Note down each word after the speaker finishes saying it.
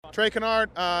Trey Kennard,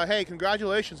 hey,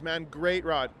 congratulations, man. Great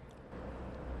ride.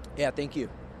 Yeah, thank you.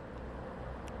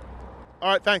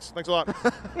 All right, thanks. Thanks a lot.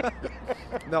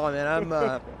 No, man,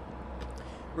 I'm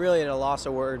really at a loss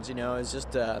of words. It's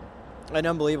just an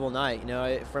unbelievable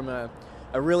night. From a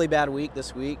really bad week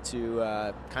this week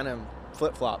to kind of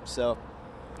flip-flop. So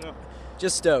Yeah.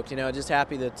 just stoked, just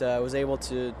happy that I was able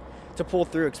to pull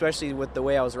through, especially with the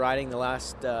way I was riding the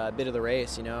last bit of the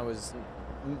race. I was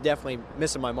definitely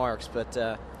missing my marks, but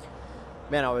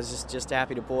man, I was just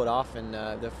happy to pull it off, and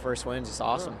the first win's just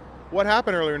awesome. What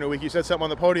happened earlier in the week? You said something on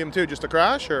the podium too, just a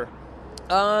crash, or?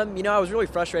 I was really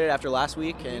frustrated after last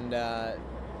week, and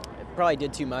probably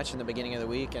did too much in the beginning of the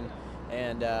week, and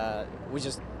we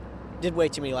just did way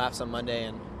too many laps on Monday.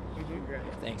 And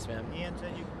thanks, man. Ian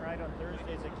said you can ride on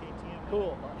Thursdays at KTM.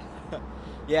 Cool.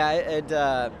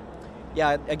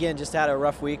 Yeah, again, just had a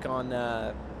rough week on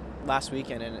last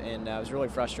weekend, and I was really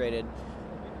frustrated.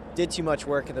 Did too much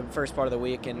work in the first part of the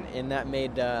week, and that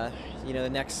made the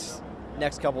next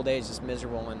couple of days just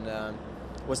miserable, and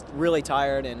was really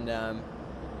tired. And I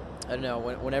don't know,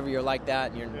 whenever you're like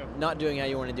that and you're not doing how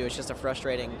you want to do, it's just a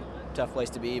frustrating, tough place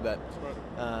to be. But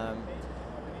I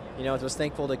was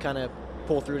thankful to kind of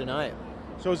pull through tonight.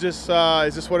 So is this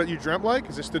what you dreamt like?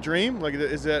 Is this the dream? Like,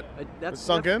 is it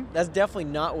sunk in? That's definitely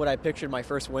not what I pictured my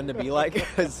first win to be like,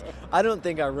 because I don't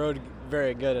think I rode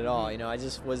very good at all. I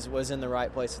just was in the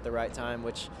right place at the right time,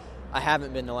 which I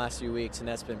haven't been the last few weeks, and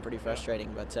that's been pretty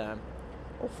frustrating. But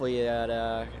hopefully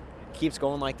it keeps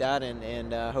going like that,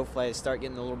 and hopefully I start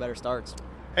getting a little better starts.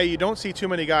 Hey, you don't see too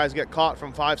many guys get caught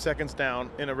from 5 seconds down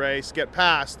in a race, get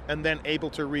past, and then able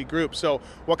to regroup. So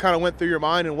what kind of went through your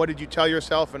mind, and what did you tell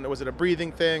yourself? And was it a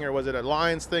breathing thing, or was it a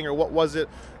Lions thing, or what was it?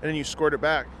 And then you scored it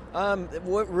back.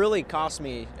 What really cost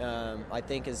me, I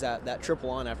think, is that triple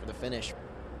on after the finish.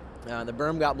 The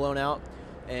berm got blown out,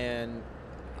 and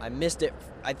I missed it,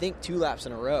 I think, 2 laps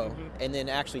in a row, and then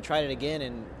actually tried it again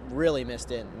and really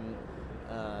missed it, and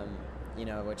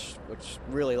which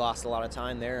really lost a lot of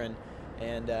time there.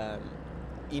 And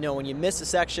when you miss a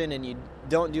section and you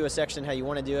don't do a section how you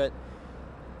want to do it,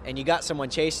 and you got someone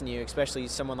chasing you, especially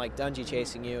someone like Dungey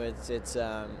chasing you,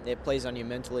 it plays on you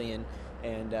mentally, and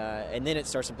then it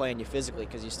starts to play on you physically,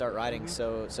 because you start riding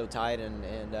so tight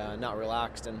and not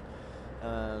relaxed. And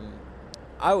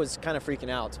I was kind of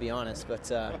freaking out, to be honest.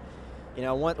 But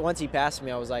once he passed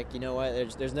me, I was like, you know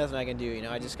what? There's nothing I can do.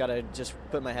 I just gotta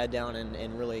put my head down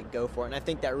and really go for it. And I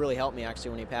think that really helped me actually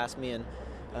when he passed me, and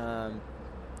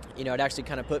it actually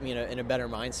kind of put me in a better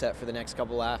mindset for the next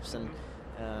couple laps. And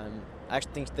I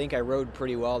actually think I rode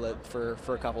pretty well for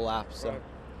a couple laps. So. Right.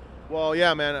 Well,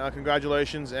 yeah, man.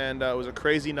 Congratulations, and it was a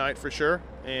crazy night for sure,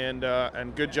 and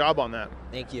good job on that.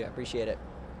 Thank you. I appreciate it.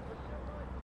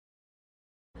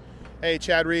 Hey,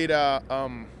 Chad Reed,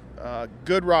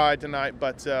 good ride tonight,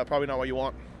 but probably not what you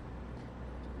want.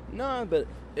 No, but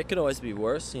it could always be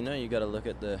worse. You got to look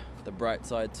at the bright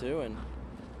side too, and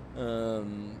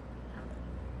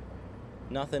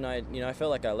nothing. I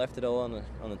felt like I left it all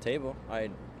on the table.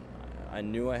 I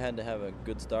knew I had to have a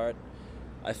good start.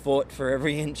 I fought for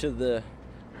every inch of the,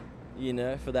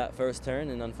 for that first turn,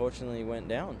 and unfortunately went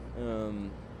down.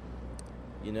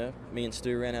 Me and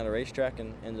Stu ran out of racetrack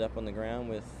and ended up on the ground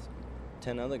with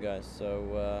 10 other guys.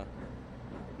 So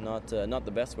not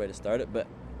the best way to start it, but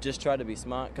just try to be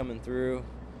smart coming through,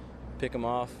 pick them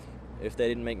off. If they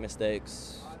didn't make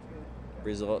mistakes,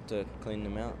 resort to cleaning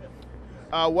them out.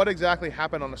 What exactly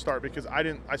happened on the start? Because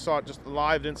I saw it just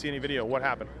live, didn't see any video. What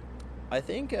happened? I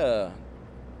think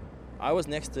I was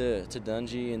next to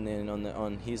Dungey, and then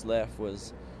on his left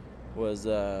was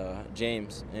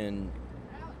James. And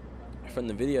from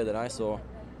the video that I saw,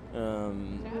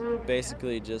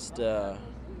 basically just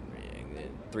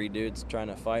 3 dudes trying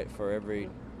to fight for every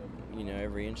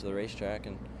inch of the racetrack,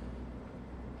 and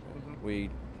we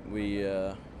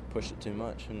pushed it too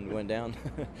much and went down.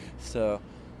 So,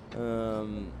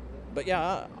 but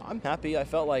yeah, I'm happy. I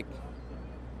felt like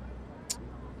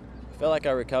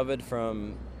I recovered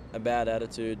from a bad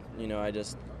attitude. I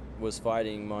just was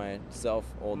fighting myself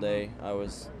all day.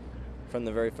 From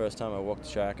the very first time I walked the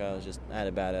track, I had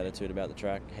a bad attitude about the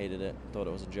track, hated it, thought it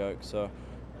was a joke. So,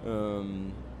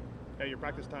 yeah, your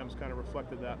practice times kind of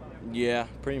reflected that. Yeah,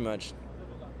 pretty much.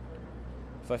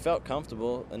 If I felt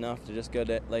comfortable enough to just go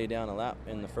lay down a lap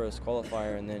in the first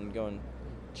qualifier and then go and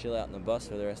chill out in the bus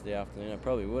for the rest of the afternoon, I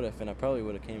probably would have, and I probably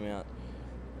would have came out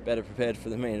better prepared for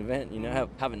the main event.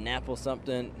 Have a nap or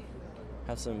something,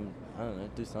 have some, I don't know,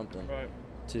 do something. Right.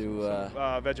 To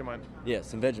Vegemite. Yeah,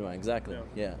 some Vegemite, exactly.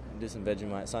 Yeah, do some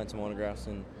Vegemite, sign some autographs,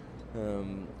 and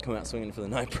come out swinging for the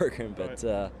night program. But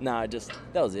that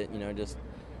was it.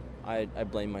 I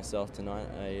blame myself tonight.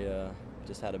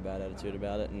 just had a bad attitude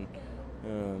about it, and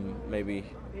maybe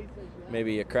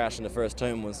a crash in the first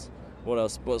turn was what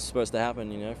was supposed to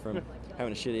happen, from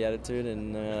having a shitty attitude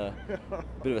and a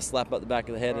bit of a slap up the back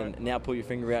of the head, and now pull your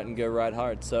finger out and go ride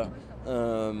hard. So,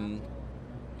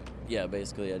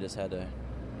 basically I just had to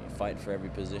fight for every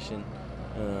position.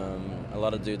 A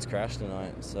lot of dudes crashed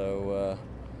tonight, so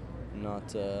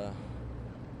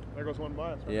There goes one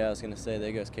by us. Right? Yeah, I was going to say,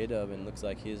 there goes K-Dub, and looks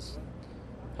like he's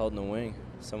holding a wing.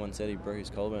 Someone said he broke his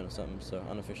collarbone or something, so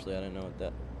unofficially I don't know what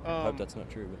that. I hope that's not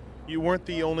true. But you weren't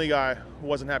the only guy who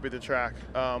wasn't happy with the track.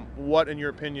 What, in your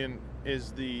opinion,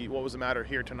 what was the matter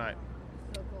here tonight?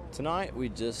 Tonight we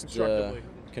just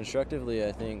constructively,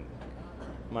 I think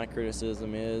my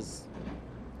criticism is,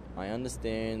 I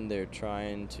understand they're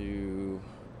trying to,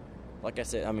 like I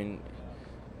said,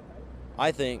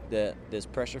 I think that there's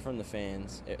pressure from the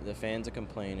fans. The fans are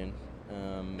complaining.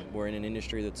 We're in an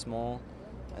industry that's small.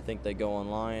 I think they go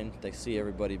online, they see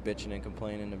everybody bitching and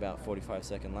complaining about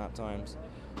 45-second lap times,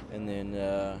 and then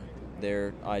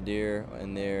their idea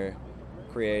and their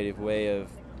creative way of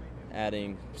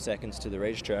adding seconds to the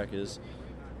racetrack is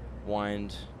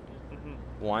wind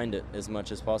it as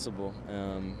much as possible.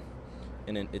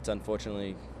 And it's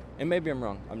unfortunately, and maybe I'm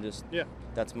wrong,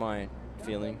 that's my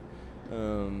feeling,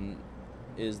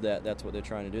 is that's what they're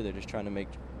trying to do. They're just trying to make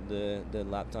the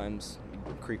lap times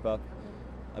creep up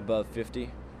above 50,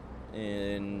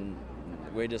 and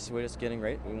we're just getting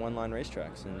one-line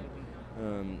racetracks, and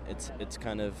it's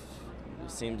kind of,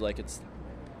 it seems like it's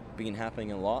been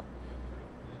happening a lot.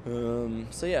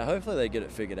 So yeah, hopefully they get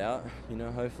it figured out.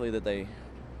 Hopefully that they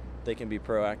can be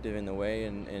proactive in the way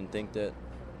and think that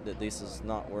this is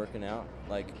not working out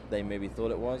like they maybe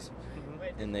thought it was,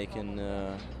 and they can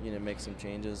make some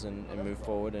changes and move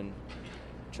forward and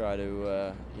try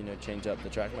to change up the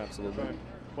track maps a little bit.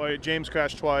 Well, James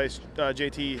crashed twice.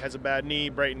 JT has a bad knee.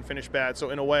 Brayton finished bad.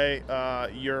 So in a way,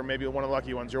 you're maybe one of the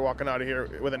lucky ones. You're walking out of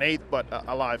here with an 8th, but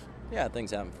alive. Yeah,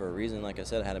 things happen for a reason. Like I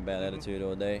said, I had a bad attitude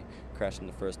all day. Crashed in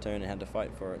the first turn and had to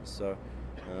fight for it. So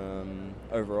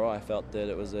overall, I felt that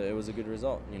it was a good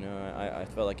result. I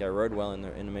felt like I rode well in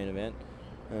the main event.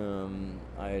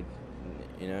 I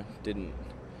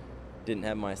didn't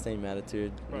have my same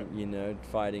attitude. Right.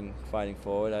 Fighting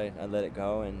forward. I let it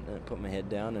go and put my head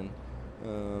down, and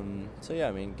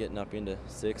getting up into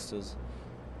 6th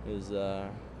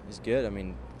is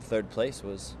good. Third place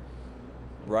was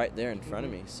right there in front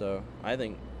of me. So I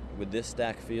think with this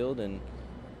stacked field and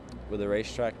with a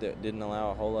racetrack that didn't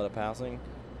allow a whole lot of passing,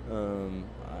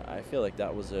 I feel like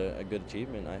that was a good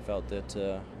achievement. I felt that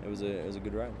it was a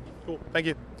good ride. Cool. Thank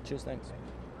you. Cheers. Thanks.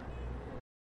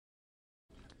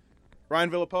 Ryan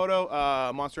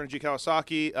Villapoto, Monster Energy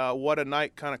Kawasaki. What a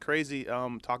night. Kind of crazy.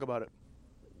 Talk about it.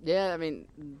 Yeah,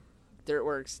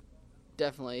 Dirtworks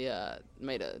definitely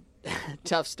made a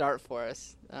tough start for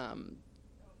us.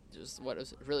 Just what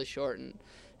was really short and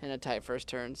a tight first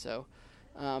turn. So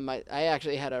I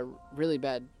actually had a really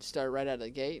bad start right out of the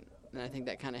gate, and I think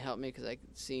that kind of helped me because I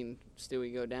seen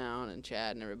Stewie go down and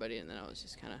Chad and everybody, and then I was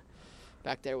just kind of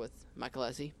back there with Michael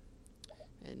Essie,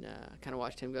 and kind of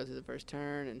watched him go through the first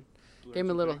turn and gave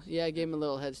him a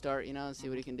little head start, and see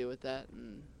what he can do with that,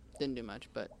 and didn't do much,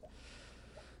 but.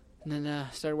 And then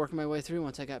started working my way through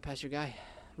once I got past your guy.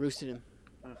 Roosted him.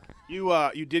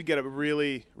 You did get a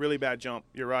really, really bad jump.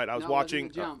 You're right. I was watching.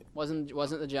 Wasn't the jump.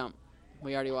 Wasn't the jump.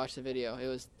 We already watched the video. It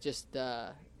was just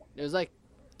it was like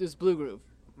this blue groove,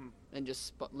 and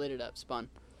just lit it up, spun.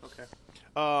 Okay.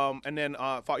 And then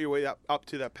fought your way up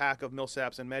to that pack of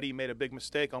Millsaps, and Mehdi made a big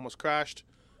mistake, almost crashed,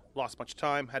 lost much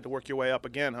time, had to work your way up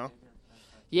again, huh?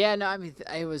 Yeah, no,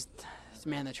 it was,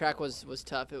 man, the track was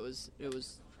tough. It was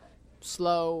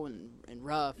slow and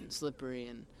rough and slippery,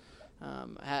 and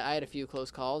I had a few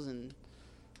close calls, and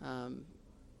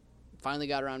finally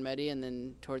got around Mehdi, and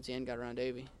then towards the end got around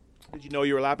Davey. Did you know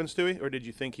you were lapping Stewie, or did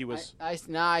you think he was? I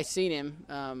seen him,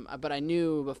 but I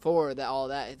knew before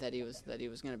that he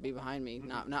was going to be behind me,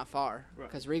 not far,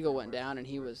 because Regal went down and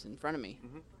he was in front of me.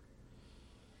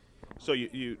 So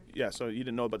you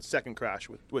didn't know about the second crash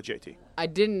with JT. I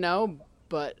didn't know,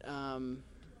 but I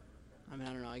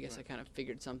don't know. I guess I kind of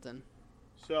figured something.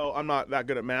 So I'm not that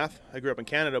good at math. I grew up in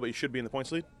Canada, but you should be in the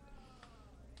points lead.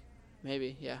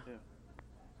 Maybe, yeah.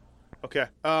 Okay.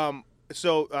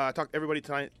 Everybody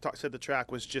tonight said the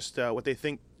track was just what they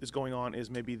think is going on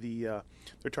is maybe they're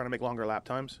trying to make longer lap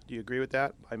times. Do you agree with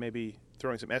that? By maybe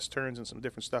throwing some S turns and some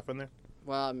different stuff in there?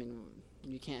 Well,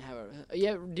 you can't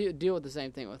have deal with the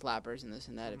same thing with lappers and this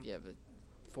and that if you have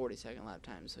a 40-second lap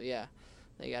time. So yeah,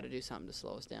 they got to do something to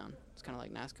slow us down. It's kind of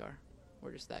like NASCAR.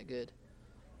 We're just that good.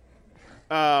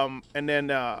 And then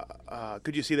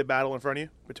could you see the battle in front of you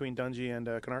between Dungey and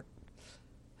Kennard?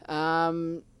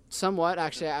 Somewhat.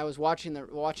 Actually, I was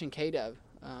watching K-Dub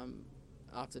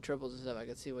off the triples and stuff. I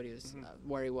could see what he was,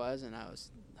 where he was, and I was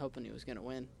hoping he was going to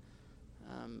win.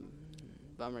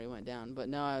 Bummer he went down. But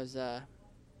no, I was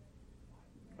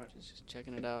just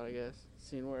checking it out, I guess,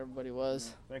 seeing where everybody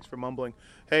was. Thanks for mumbling.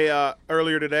 Hey,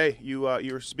 earlier today, you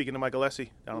were speaking to Mike Alessi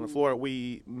down on the floor.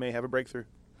 We may have a breakthrough.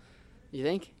 You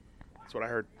think? That's what I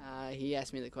heard. He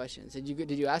asked me the question.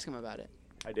 Did you ask him about it?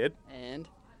 I did. And?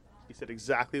 He said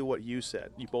exactly what you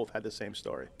said. You both had the same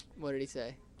story. What did he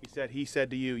say? He said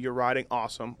to you, "You're riding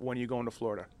awesome. When are you going to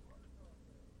Florida?"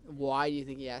 Why do you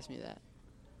think he asked me that?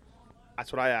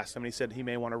 That's what I asked him, and he said he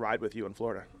may want to ride with you in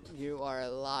Florida. You are a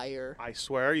liar. I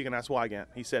swear, you can ask Wygant.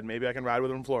 He said maybe I can ride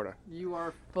with him in Florida. You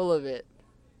are full of it.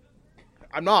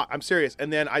 I'm not. I'm serious.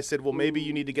 And then I said, well, maybe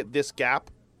you need to get this gap,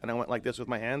 and I went like this with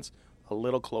my hands, a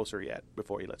little closer yet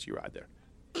before he lets you ride there.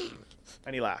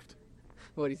 And he laughed.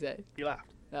 What did he say? He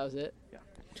laughed. That was it?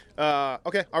 Yeah.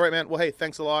 Okay. All right, man. Well, hey,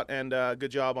 thanks a lot, and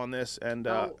good job on this. And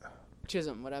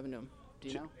Chisholm, what happened to him? Do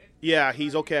you know? Yeah,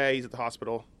 he's okay. He's at the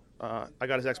hospital. I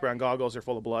got his X-ray on goggles. They're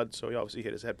full of blood, so he obviously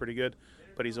hit his head pretty good.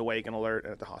 But he's awake and alert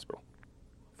and at the hospital.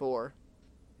 For?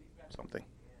 Something.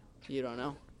 You don't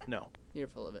know? No. You're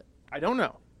full of it. I don't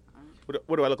know.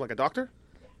 What do I look like, a doctor?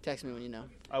 Text me when you know.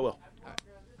 I will.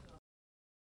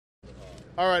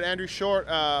 All right, Andrew Short,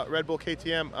 Red Bull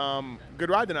KTM. Good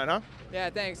ride tonight, huh? Yeah,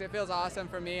 thanks. It feels awesome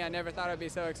for me. I never thought I'd be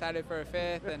so excited for a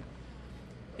fifth. And,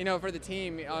 for the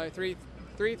team, three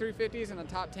 350s in the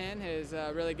top 10 is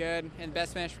really good, and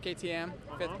best finish for KTM,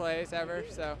 5th place ever.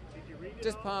 So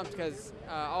just pumped because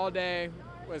all day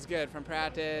was good from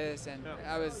practice, and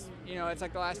I was, it's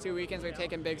like the last 2 weekends we've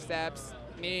taken big steps,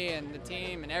 me and the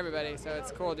team and everybody, so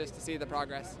it's cool just to see the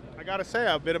progress. I gotta say,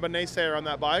 I'm a bit of a naysayer on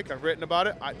that bike. I've written about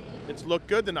it. It's looked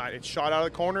good tonight. It shot out of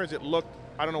the corners. It looked,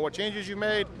 I don't know what changes you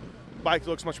made. Bike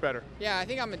looks much better. Yeah, I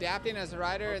think I'm adapting as a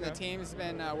rider, and the team's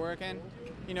been working,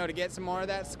 to get some more of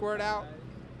that squirt out.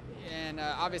 And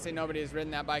obviously nobody has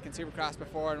ridden that bike in Supercross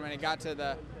before, and when it got to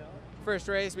the first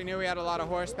race, we knew we had a lot of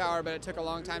horsepower, but it took a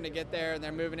long time to get there, and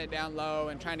they're moving it down low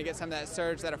and trying to get some of that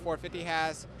surge that a 450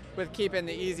 has with keeping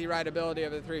the easy rideability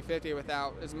of the 350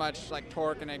 without as much like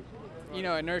torque and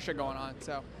inertia going on.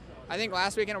 So I think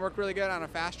last weekend it worked really good on a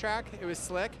fast track. It was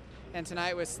slick, and tonight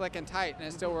it was slick and tight, and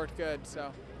it still worked good.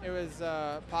 So it was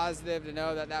positive to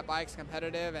know that bike's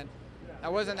competitive, and I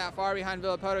wasn't that far behind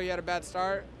Villapoto. He had a bad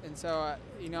start, and so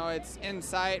it's in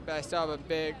sight, but I still have a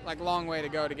big, long way to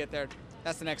go to get there.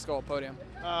 That's the next goal, podium.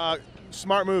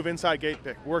 Smart move, inside gate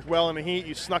pick. Worked well in the heat.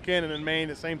 You snuck in, and in Maine,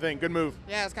 the same thing. Good move.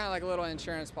 Yeah, it's kind of like a little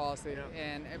insurance policy. Yeah.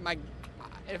 And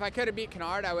if I could have beat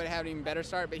Kennard, I would have had an even better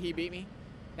start, but he beat me.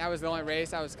 That was the only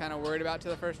race I was kind of worried about to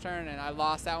the first turn, and I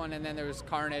lost that one, and then there was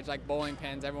carnage, like bowling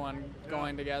pins, everyone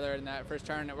going together in that first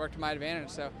turn. It worked to my advantage,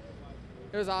 so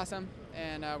it was awesome.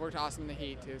 And worked awesome in the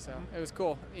heat, too, so it was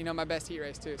cool. My best heat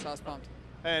race, too, so I was pumped.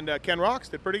 And Ken Rocks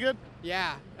did pretty good?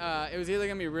 Yeah. It was either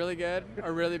going to be really good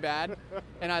or really bad,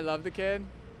 and I love the kid.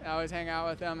 I always hang out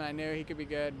with him, and I knew he could be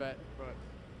good, but,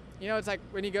 it's like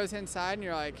when he goes inside, and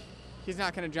you're like, he's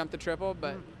not going to jump the triple,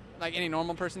 but like any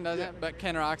normal person doesn't, but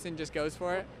Ken Roxon just goes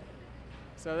for it.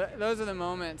 So those are the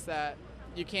moments that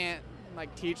you can't,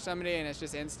 teach somebody, and it's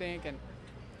just instinct, and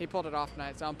he pulled it off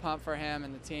tonight, so I'm pumped for him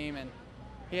and the team, and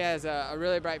he has a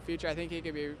really bright future. I think he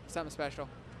could be something special.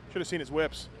 Should have seen his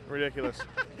whips. Ridiculous.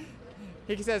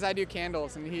 He says I do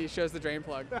candles, and he shows the drain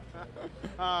plug.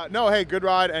 No, hey, good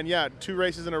ride. And, 2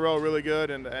 races in a row, really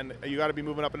good. And you got to be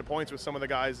moving up into points with some of the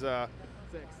guys. 6th.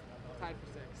 Tied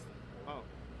for 6th. Oh.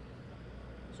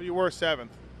 So you were 7th.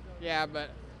 Yeah,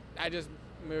 but I just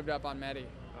moved up on Medi.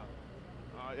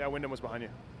 Yeah, Wyndham was behind you.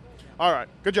 All right.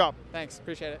 Good job. Thanks.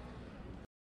 Appreciate it.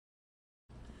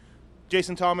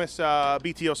 Jason Thomas,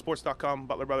 BTOsports.com,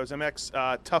 Butler Brothers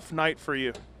MX. Tough night for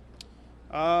you.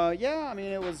 Yeah, I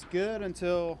mean, it was good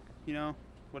until,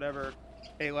 whatever,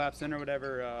 8 laps in or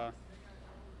whatever,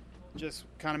 just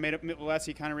kind of made up.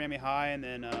 Alessi kind of ran me high, and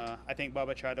then I think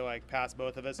Bubba tried to, pass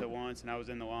both of us at once, and I was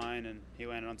in the line, and he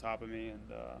landed on top of me, and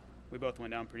we both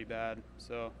went down pretty bad.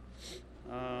 So,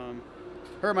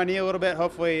 hurt my knee a little bit.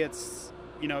 Hopefully it's,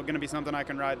 going to be something I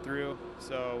can ride through.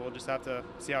 So we'll just have to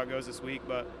see how it goes this week,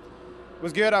 but it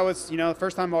was good. I was, the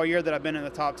first time all year that I've been in the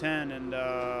top 10, and,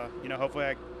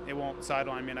 hopefully it won't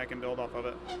sideline me and I can build off of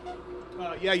it.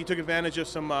 Yeah, you took advantage of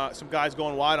some guys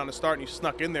going wide on the start, and you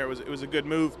snuck in there. It was a good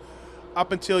move.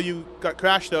 Up until you got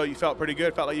crashed, though, you felt pretty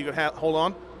good. Felt like you could hold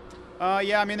on.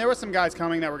 Yeah, I mean, there were some guys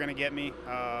coming that were going to get me.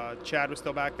 Chad was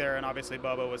still back there, and obviously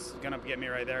Bubba was going to get me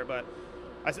right there. But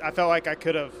I felt like I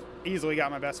could have easily got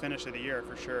my best finish of the year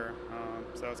for sure.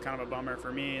 So it's kind of a bummer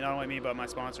for me, not only me, but my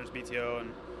sponsors, BTO,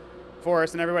 and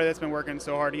Forrest and everybody that's been working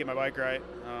so hard to get my bike right.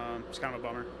 It's kind of a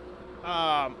bummer.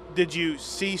 Did you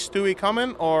see Stewie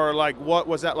coming, or like what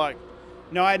was that like?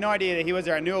 No, I had no idea that he was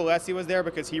there. I knew Alessi was there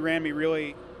because he ran me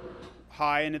really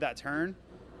high into that turn,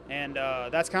 and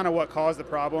that's kind of what caused the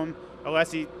problem.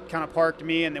 Alessi kind of parked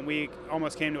me, and then we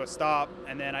almost came to a stop,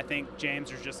 and then I think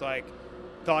James was just like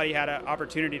thought he had an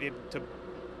opportunity to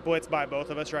blitz by both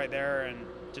of us right there, and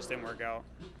just didn't work out.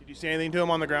 Did you say anything to him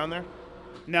on the ground there?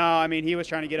 No, I mean, he was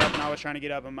trying to get up, and I was trying to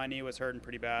get up, and my knee was hurting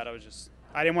pretty bad.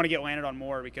 I didn't want to get landed on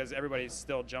more because everybody's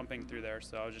still jumping through there,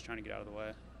 so I was just trying to get out of the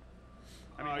way.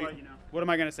 I mean, what am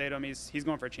I going to say to him? He's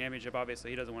going for a championship, obviously.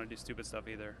 He doesn't want to do stupid stuff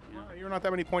either. You're not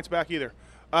that many points back either.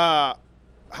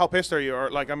 How pissed are you? Or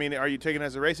like, I mean, are you taking it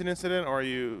as a racing incident, or are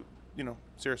you,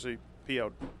 seriously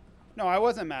PO'd? No, I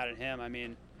wasn't mad at him. I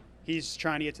mean, he's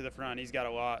trying to get to the front. He's got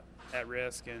a lot at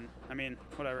risk, and I mean,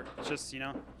 whatever. It's just,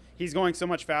 he's going so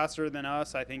much faster than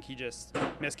us. I think he just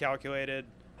miscalculated,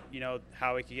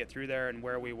 how he could get through there and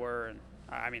where we were. And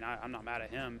I mean, I'm not mad at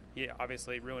him. He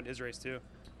obviously ruined his race too.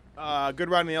 Good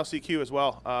ride in the LCQ as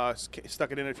well.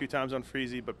 Stuck it in a few times on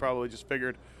Freezy, but probably just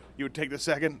figured you would take the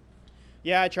second.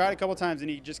 Yeah, I tried a couple times, and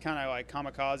he just kind of like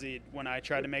kamikaze when I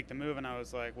tried to make the move, and I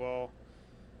was like, well,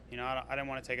 I didn't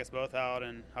want to take us both out,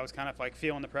 and I was kind of like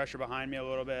feeling the pressure behind me a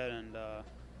little bit, and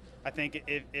I think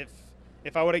if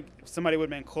somebody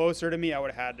would have been closer to me, I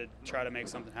would have had to try to make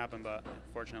something happen, but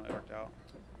fortunately it worked out.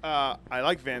 I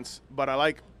like Vince, but I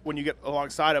like when you get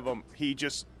alongside of him, he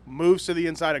just moves to the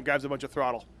inside and grabs a bunch of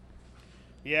throttle.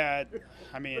 Yeah,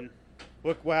 I mean,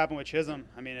 look what happened with Chisholm.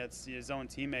 I mean, it's his own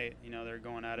teammate. They're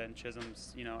going at it, and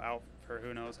Chisholm's, out for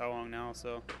who knows how long now.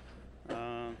 So,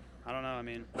 I don't know. I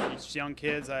mean, it's young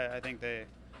kids. I think I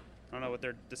don't know what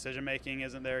their decision-making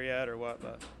isn't there yet or what,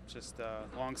 but it's just a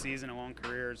long season and long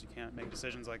careers. You can't make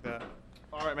decisions like that.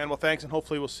 All right, man. Well, thanks, and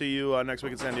hopefully we'll see you next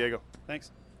week in San Diego.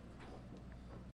 Thanks.